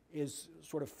seat is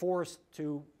sort of forced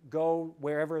to go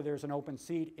wherever there's an open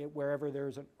seat, wherever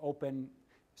there's an open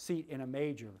seat in a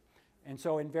major. And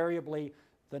so invariably,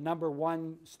 the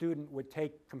 #1 student would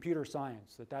take computer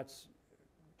science, that's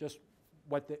just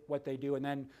what they do. And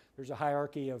then there's a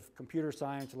hierarchy of computer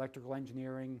science, electrical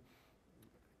engineering,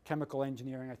 chemical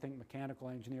engineering, I think mechanical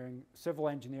engineering. Civil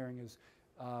engineering is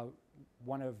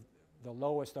one of the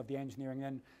lowest of the engineering.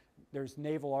 Then there's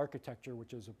naval architecture,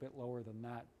 which is a bit lower than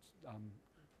that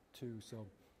too. So.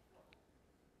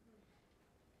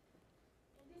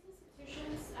 And these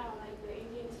institutions, like the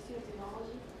Indian Institute of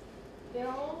Technology, they're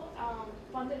all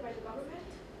funded by the government,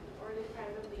 or are they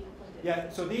privately funded? Yeah,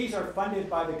 so these are funded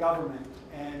by the government,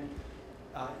 and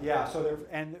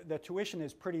and the tuition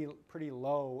is pretty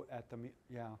low at the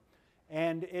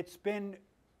and it's been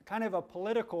kind of a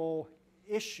political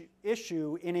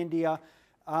issue in India.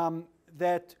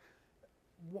 That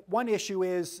one issue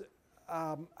is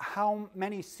how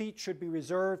many seats should be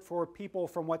reserved for people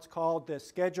from what's called the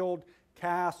scheduled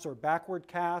castes or backward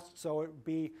castes. So it would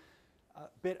be a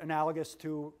bit analogous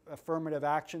to affirmative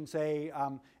action, say.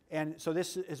 And so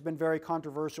this has been very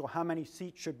controversial, how many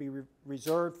seats should be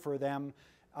reserved for them.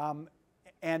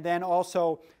 And then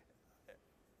also,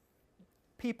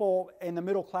 people in the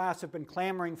middle class have been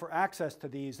clamoring for access to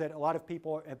these, that a lot of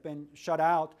people have been shut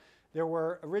out. There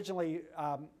were originally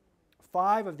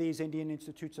 5 of these Indian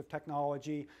Institutes of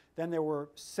Technology, then there were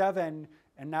 7,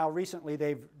 and now recently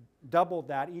they've doubled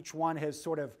that. Each one has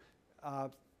sort of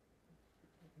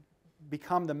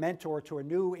become the mentor to a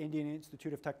new Indian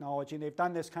Institute of Technology, and they've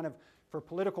done this kind of for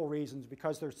political reasons,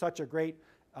 because there's such a great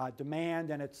demand,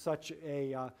 and it's such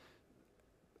a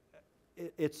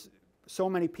so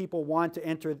many people want to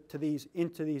enter into these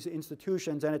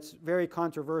institutions, and it's very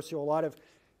controversial. A lot of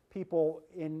people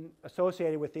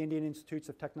associated with the Indian Institutes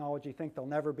of Technology think they'll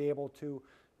never be able to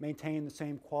maintain the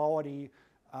same quality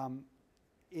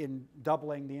in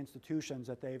doubling the institutions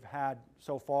that they've had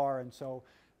so far, and so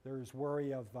there's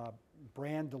worry of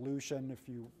brand dilution, if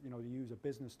you use a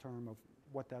business term, of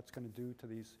what that's going to do to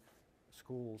these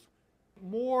schools.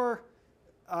 More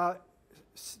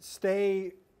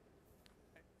stay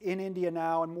in India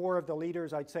now, and more of the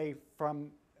leaders, I'd say,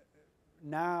 from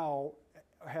now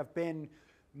have been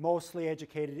mostly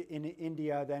educated in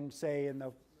India than, say, in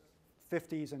the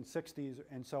 50s and 60s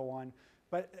and so on.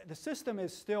 But the system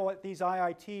is still, at these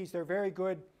IITs, they're very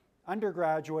good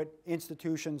undergraduate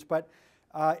institutions, but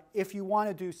if you want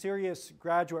to do serious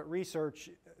graduate research,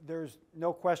 there's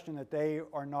no question that they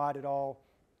are not at all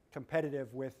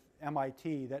competitive with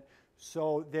MIT.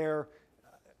 So there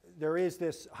is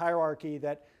this hierarchy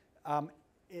that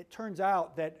it turns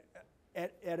out that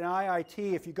at an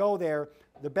IIT, if you go there,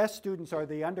 the best students are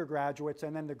the undergraduates,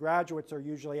 and then the graduates are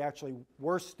usually actually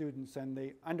worse students than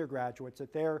the undergraduates.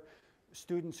 That they're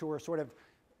students who are sort of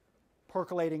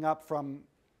percolating up from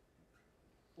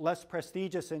less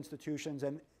prestigious institutions,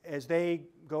 and as they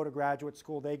go to graduate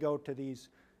school, they go to these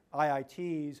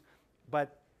IITs,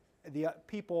 but the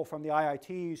people from the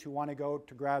IITs who want to go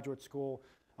to graduate school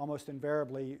almost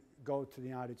invariably go to the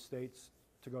United States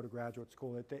to go to graduate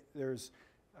school. There's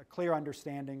a clear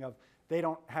understanding of they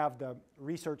don't have the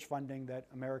research funding that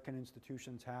American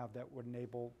institutions have that would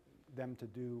enable them to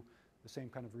do the same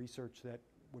kind of research that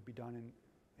would be done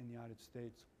in the United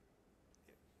States.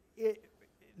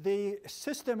 The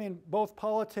system in both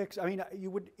politics, I mean,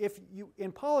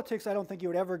 in politics, I don't think you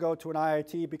would ever go to an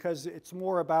IIT, because it's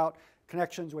more about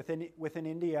connections within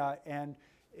India, and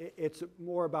it's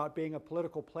more about being a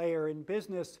political player. In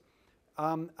business,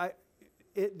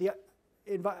 the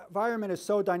environment is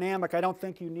so dynamic, I don't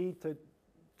think you need to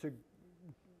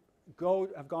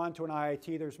have gone to an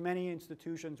IIT. There's many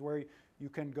institutions where you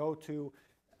can go to.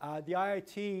 The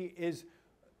IIT is,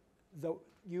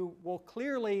 you will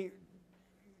clearly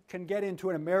can get into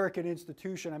an American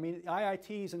institution. I mean,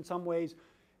 IITs in some ways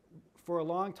for a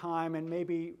long time, and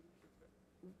maybe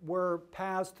were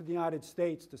paths to the United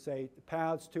States, to say,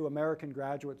 paths to American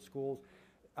graduate schools.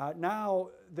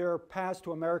 Now there are paths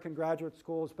to American graduate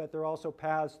schools, but there are also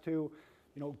paths to,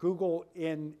 Google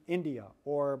in India,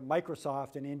 or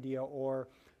Microsoft in India, or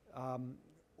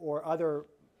other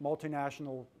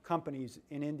multinational companies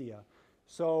in India.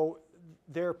 So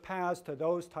there are paths to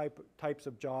those types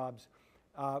of jobs.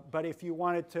 But if you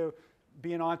wanted to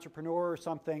be an entrepreneur or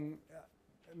something,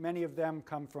 many of them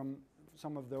come from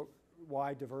some of the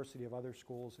wide diversity of other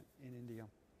schools in India.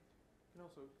 And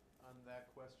also, on that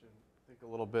question, think a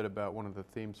little bit about one of the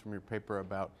themes from your paper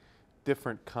about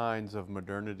different kinds of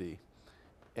modernity.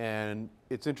 And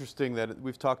it's interesting that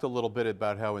we've talked a little bit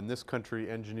about how in this country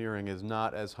engineering is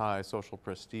not as high social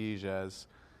prestige as,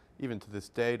 even to this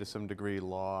day, to some degree,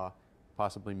 law,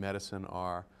 possibly medicine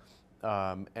are.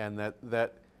 And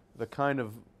that the kind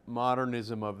of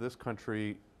modernism of this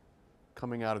country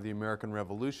coming out of the American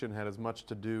Revolution had as much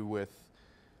to do with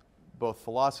both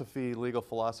philosophy, legal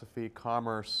philosophy,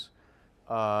 commerce,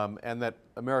 and that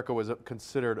America was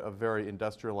considered a very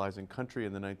industrializing country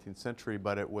in the 19th century,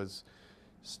 but it was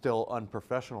still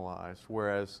unprofessionalized.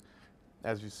 Whereas,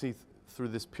 as you see through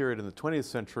this period in the 20th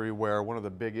century, where one of the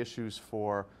big issues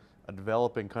for a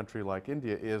developing country like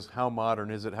India is how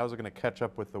modern is it, how's it going to catch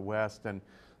up with the West, and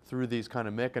through these kind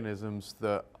of mechanisms,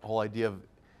 the whole idea of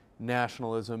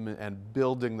nationalism and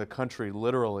building the country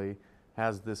literally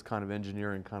has this kind of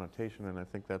engineering connotation, and I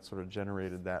think that sort of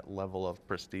generated that level of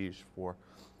prestige for.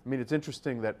 I mean, it's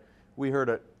interesting that we heard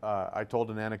it, I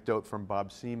told an anecdote from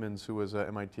Bob Siemens, who was an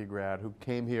MIT grad, who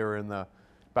came here in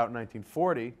about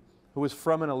 1940, who was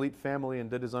from an elite family and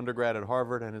did his undergrad at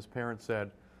Harvard, and his parents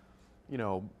said, you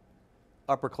know,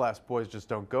 upper class boys just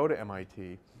don't go to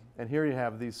MIT. And here you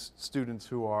have these students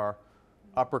who are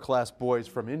upper class boys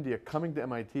from India coming to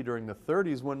MIT during the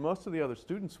 30s, when most of the other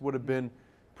students would have been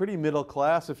pretty middle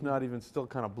class, if not even still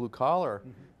kind of blue collar.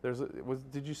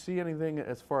 Did you see anything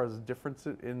as far as difference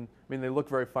in, I mean, they look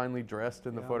very finely dressed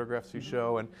in the photographs you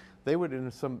show, and they would,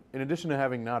 in addition to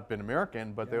having not been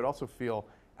American, but they would also feel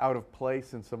out of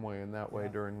place in some way in that way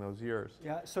during those years.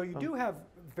 Yeah, so you do have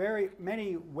very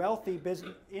many wealthy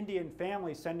Indian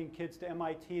families sending kids to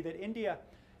MIT. That India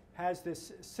has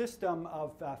this system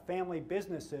of family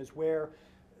businesses where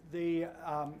the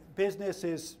business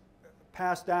is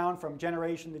passed down from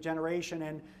generation to generation,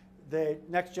 and the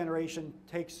next generation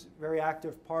takes very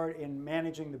active part in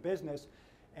managing the business.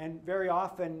 And very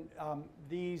often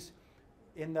these,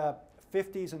 in the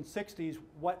 50s and 60s,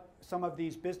 what some of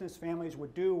these business families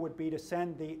would do would be to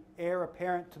send the heir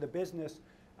apparent to the business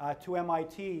to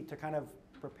MIT to kind of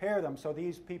prepare them. So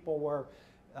these people were,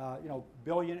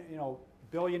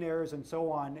 billionaires and so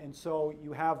on. And so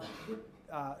you have,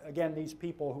 again, these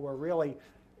people who are really,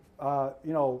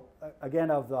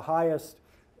 again, of the highest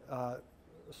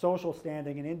social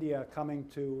standing in India coming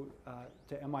to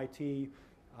MIT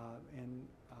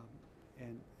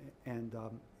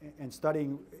and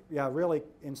studying, really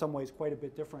in some ways quite a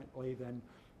bit differently than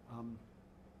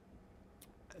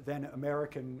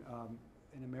American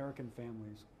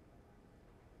families.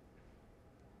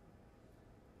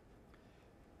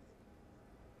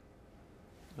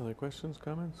 Other questions,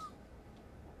 comments?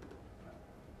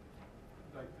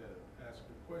 I'd like to ask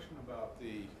a question about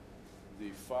the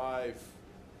 5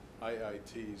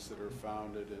 IITs that are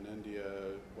founded in India,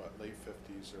 late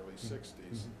 50s, early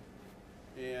 60s.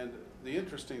 And the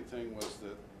interesting thing was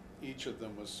that each of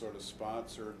them was sort of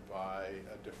sponsored by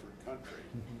a different country.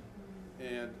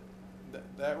 And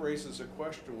that raises a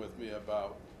question with me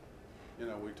about,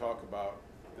 we talk about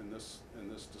in this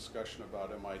discussion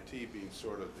about MIT being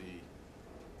sort of the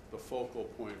focal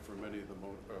point for many of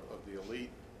the elite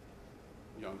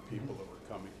young people that were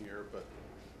coming here. But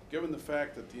given the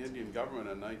fact that the Indian government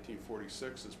in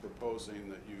 1946 is proposing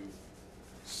that you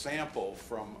sample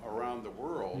from around the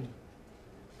world,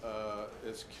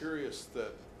 it's curious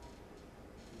that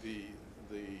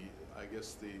I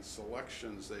guess the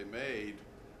selections they made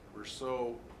were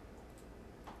so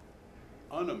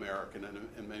un-American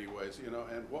in many ways, and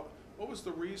what was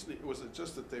the reason? Was it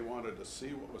just that they wanted to see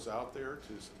what was out there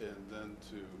and then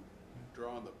to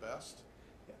draw on the best?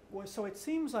 Well, so it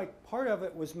seems like part of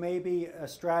it was maybe a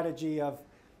strategy of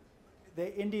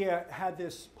India had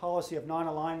this policy of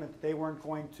non-alignment, that they weren't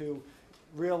going to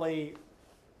really,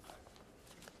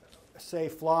 say,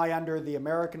 fly under the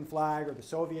American flag or the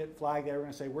Soviet flag. They were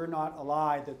going to say, we're not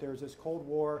allied, that there's this Cold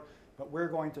War, but we're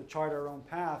going to chart our own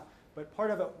path. But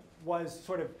part of it was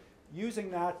sort of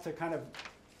using that to kind of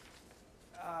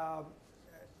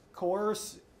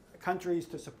coerce countries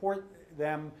to support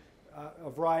them, a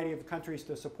variety of countries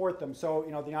to support them. So,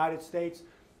 the United States,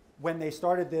 when they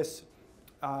started this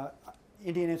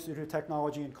Indian Institute of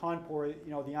Technology in Kanpur,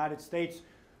 the United States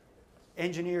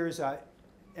engineers,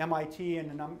 MIT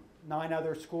and 9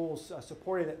 other schools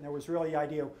supported it, and there was really the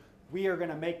idea, we are going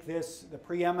to make this the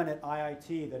preeminent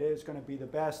IIT, that is going to be the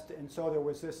best. And so there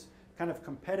was this kind of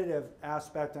competitive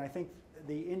aspect, and I think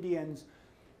the Indians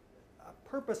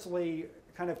purposely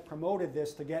kind of promoted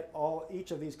this to get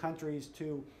each of these countries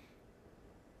to,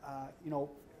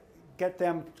 get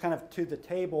them kind of to the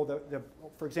table.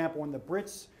 For example, when the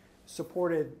Brits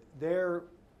supported their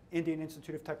Indian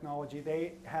Institute of Technology,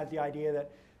 they had the idea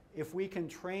that if we can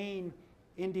train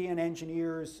Indian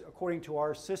engineers according to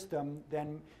our system,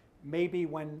 then maybe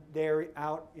when they're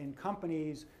out in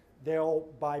companies, they'll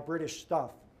buy British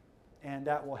stuff, and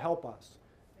that will help us.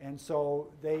 And so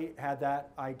they had that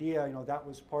idea, that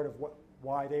was part of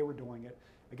why they were doing it.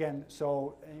 Again,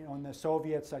 so, and the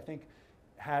Soviets, I think,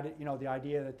 had, the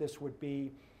idea that this would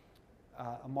be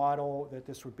a model that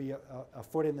this would be a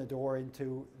foot in the door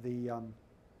into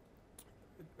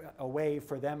a way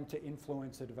for them to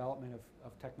influence the development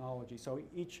of technology. So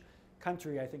each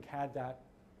country, I think, had that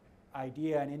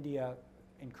idea, and India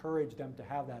encouraged them to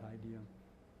have that idea.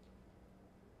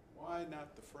 Why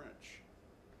not the French?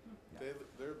 Yeah.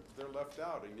 They're left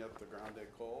out, and yet the Grande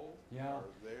École Yeah. are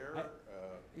there.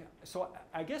 Yeah, so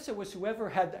I guess it was whoever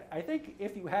had, I think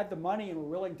if you had the money and were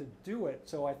willing to do it,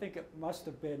 so I think it must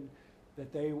have been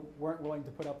that they weren't willing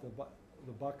to put up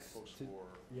the bucks. Post-war.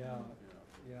 Yeah,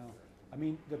 yeah. I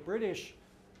mean, the British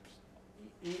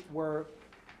were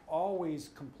always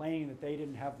complaining that they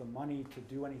didn't have the money to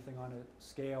do anything on a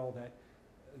scale that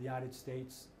the United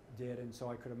States did, and so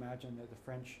I could imagine that the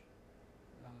French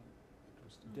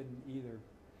didn't either.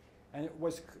 And it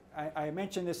was, I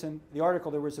mentioned this in the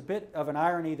article, there was a bit of an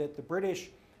irony that the British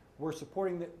were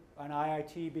supporting an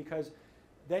IIT because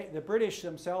the British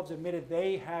themselves admitted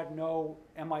they had no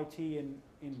MIT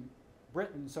in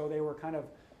Britain, so they were kind of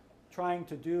trying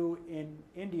to do in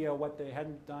India what they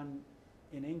hadn't done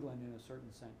in England in a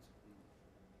certain sense.